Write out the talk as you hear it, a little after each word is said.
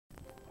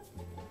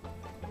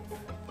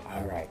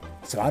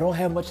so I don't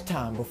have much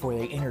time before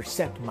they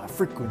intercept my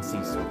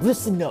frequency. So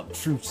listen up,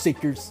 truth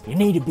seekers. You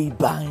need to be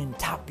buying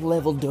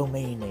top-level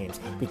domain names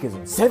because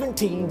in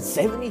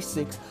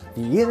 1776,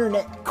 the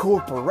Internet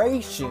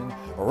Corporation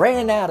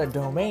ran out of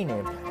domain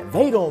names, and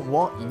they don't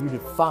want you to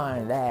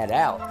find that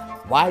out.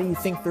 Why do you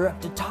think they're up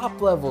to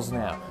top levels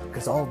now?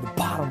 Because all the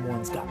bottom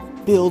ones got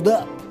filled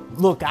up.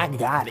 Look, I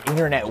got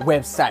internet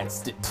website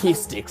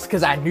statistics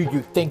because I knew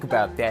you'd think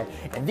about that.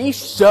 And these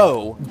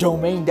show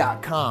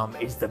domain.com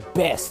is the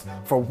best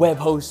for web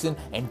hosting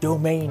and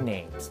domain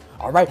names.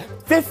 Alright,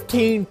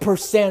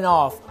 15%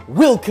 off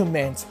will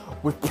commence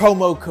with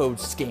promo code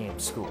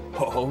SCAMSCHOOL.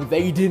 Oh,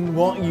 they didn't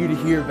want you to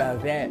hear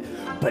about that.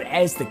 But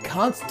as the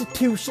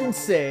Constitution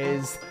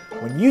says,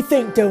 when you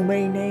think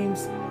domain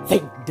names,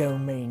 think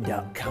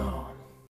domain.com.